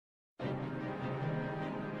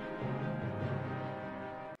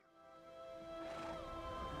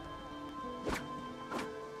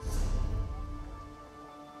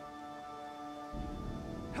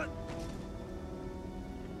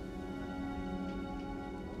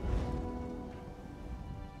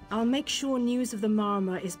I'll make sure news of the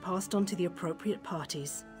Marama is passed on to the appropriate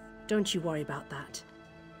parties. Don't you worry about that.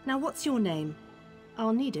 Now, what's your name?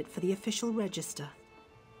 I'll need it for the official register.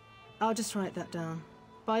 I'll just write that down.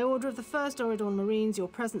 By order of the 1st Oridon Marines, your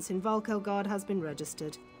presence in Valkelgard has been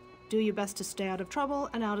registered. Do your best to stay out of trouble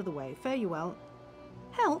and out of the way. Fare you well.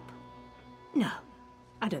 Help? No,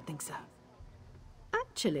 I don't think so.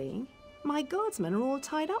 Actually, my guardsmen are all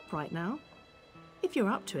tied up right now. If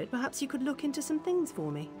you're up to it, perhaps you could look into some things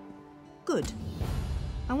for me. Good.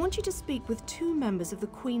 I want you to speak with 2 members of the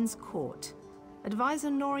Queen's Court, Advisor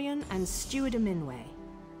Norian and Steward Aminway.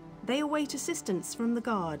 They await assistance from the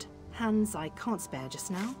guard, hands I can't spare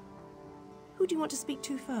just now. Who do you want to speak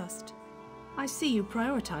to first? I see you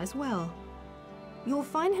prioritize well. You'll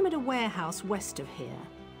find him at a warehouse west of here.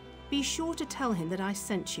 Be sure to tell him that I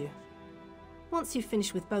sent you. Once you've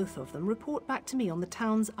finished with both of them, report back to me on the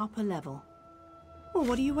town's upper level. Well,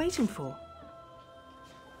 what are you waiting for?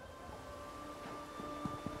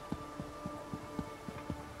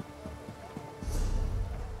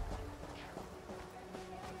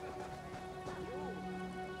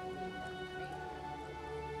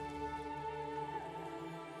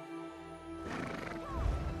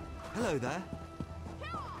 Hello there.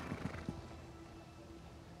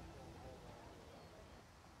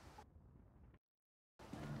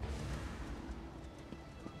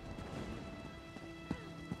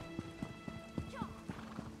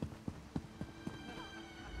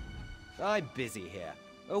 I'm busy here.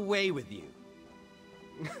 Away with you.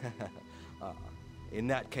 In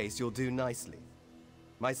that case, you'll do nicely.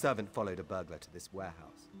 My servant followed a burglar to this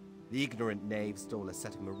warehouse. The ignorant knave stole a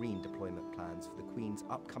set of marine deployment plans for the Queen's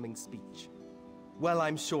upcoming speech. Well,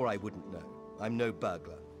 I'm sure I wouldn't know. I'm no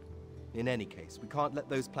burglar. In any case, we can't let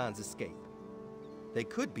those plans escape. They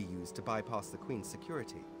could be used to bypass the Queen's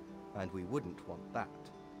security, and we wouldn't want that.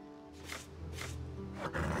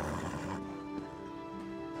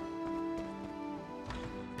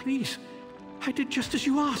 Please, I did just as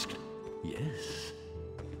you asked. Yes.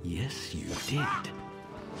 Yes, you did.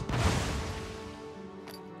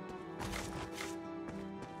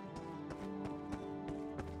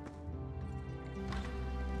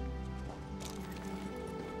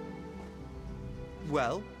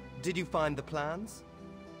 Well, did you find the plans?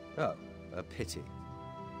 Oh, a pity.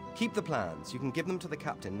 Keep the plans. You can give them to the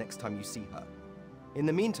captain next time you see her. In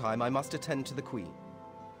the meantime, I must attend to the Queen.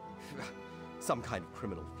 Some kind of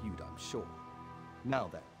criminal feud, I'm sure. Now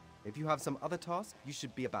then, if you have some other task, you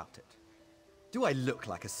should be about it. Do I look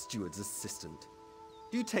like a steward's assistant?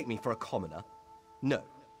 Do you take me for a commoner? No.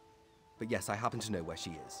 But yes, I happen to know where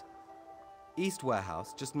she is. East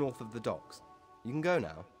Warehouse, just north of the docks. You can go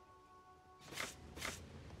now.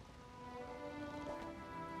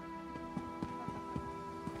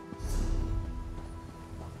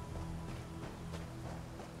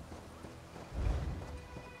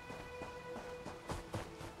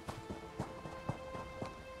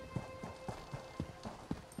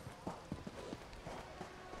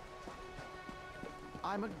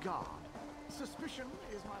 I'm a guard. Suspicion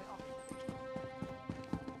is my occupation.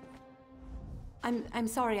 I'm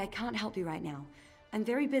sorry, I can't help you right now. I'm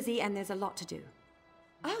very busy and there's a lot to do.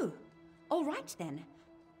 Oh, all right then.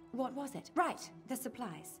 What was it? Right, the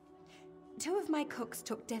supplies. 2 of my cooks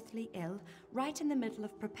took deathly ill right in the middle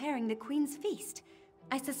of preparing the Queen's feast.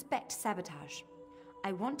 I suspect sabotage.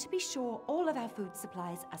 I want to be sure all of our food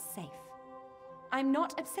supplies are safe. I'm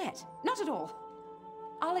not upset, not at all.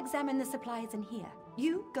 I'll examine the supplies in here.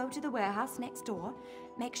 You go to the warehouse next door,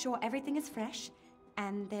 make sure everything is fresh,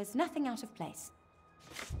 and there's nothing out of place.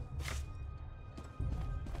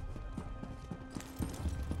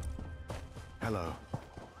 Hello.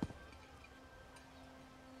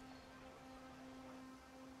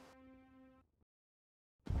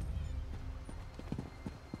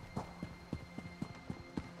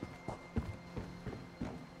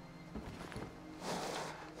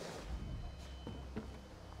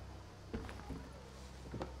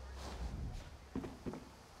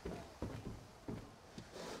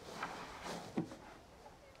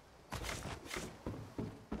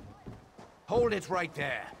 Hold it right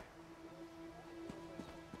there.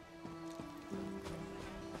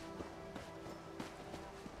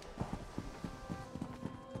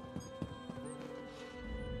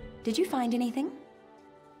 Did you find anything?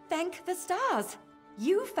 Thank the stars!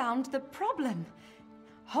 You found the problem.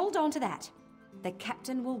 Hold on to that. The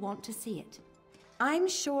captain will want to see it. I'm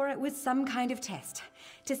sure it was some kind of test,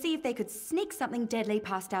 to see if they could sneak something deadly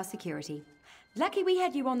past our security. Lucky we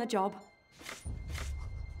had you on the job.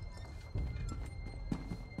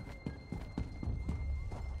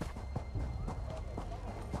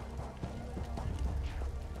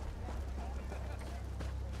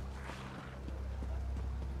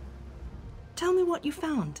 Tell me what you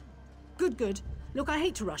found. Good, good. Look, I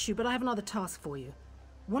hate to rush you, but I have another task for you.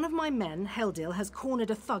 One of my men, Heldil, has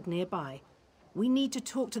cornered a thug nearby. We need to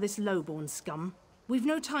talk to this lowborn scum. We've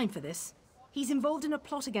no time for this. He's involved in a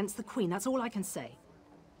plot against the Queen, that's all I can say.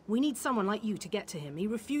 We need someone like you to get to him. He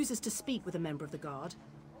refuses to speak with a member of the Guard.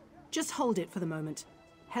 Just hold it for the moment.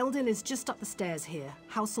 Heldil is just up the stairs here,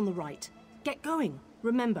 house on the right. Get going.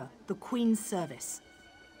 Remember, the Queen's service.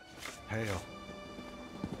 Hail.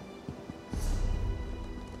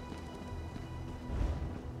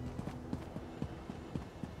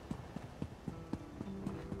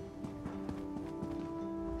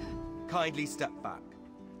 Kindly step back.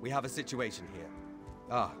 We have a situation here.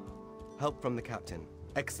 Ah, help from the captain.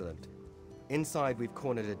 Excellent. Inside, we've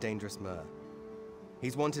cornered a dangerous Mer.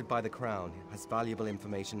 He's wanted by the Crown, has valuable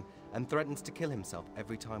information, and threatens to kill himself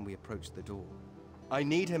every time we approach the door. I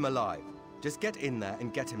need him alive. Just get in there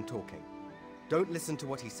and get him talking. Don't listen to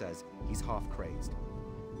what he says. He's half crazed.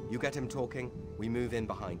 You get him talking, we move in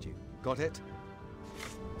behind you. Got it?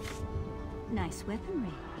 Nice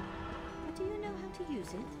weaponry. But do you know how to use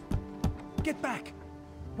it? Get back!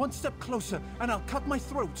 One step closer, and I'll cut my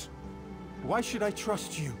throat! Why should I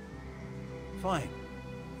trust you? Fine.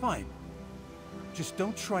 Fine. Just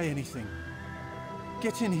don't try anything.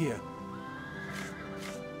 Get in here.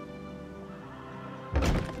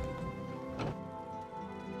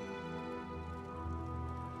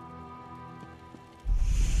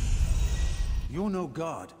 You're no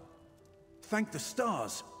guard. Thank the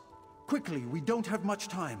stars. Quickly, we don't have much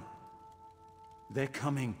time. They're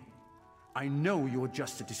coming. I know you're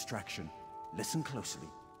just a distraction. Listen closely.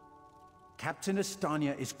 Captain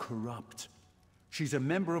Estania is corrupt. She's a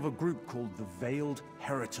member of a group called the Veiled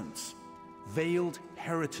Heritants. Veiled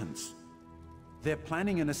Heritants. They're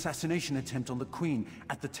planning an assassination attempt on the Queen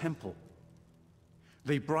at the temple.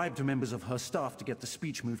 They bribed members of her staff to get the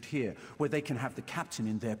speech moved here, where they can have the captain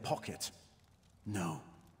in their pocket. No.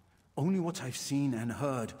 Only what I've seen and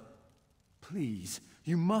heard. Please,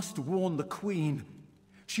 you must warn the Queen.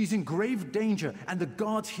 She's in grave danger, and the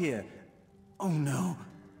guards here. Oh no.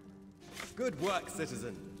 Good work,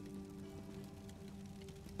 citizen.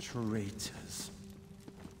 Traitors.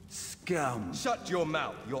 Scum. Shut your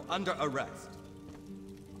mouth. You're under arrest.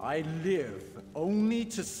 I live only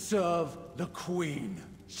to serve the Queen.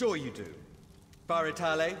 Sure you do.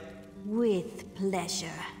 Baritale? With pleasure.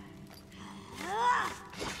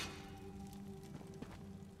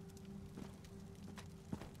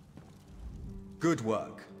 Good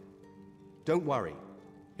work. Don't worry.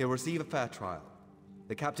 He'll receive a fair trial.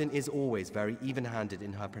 The captain is always very even-handed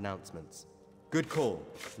in her pronouncements. Good call.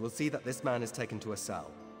 We'll see that this man is taken to a cell.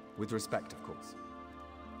 With respect, of course.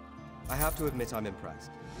 I have to admit I'm impressed.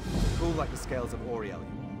 Cool like the scales of Auriel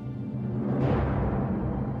you are.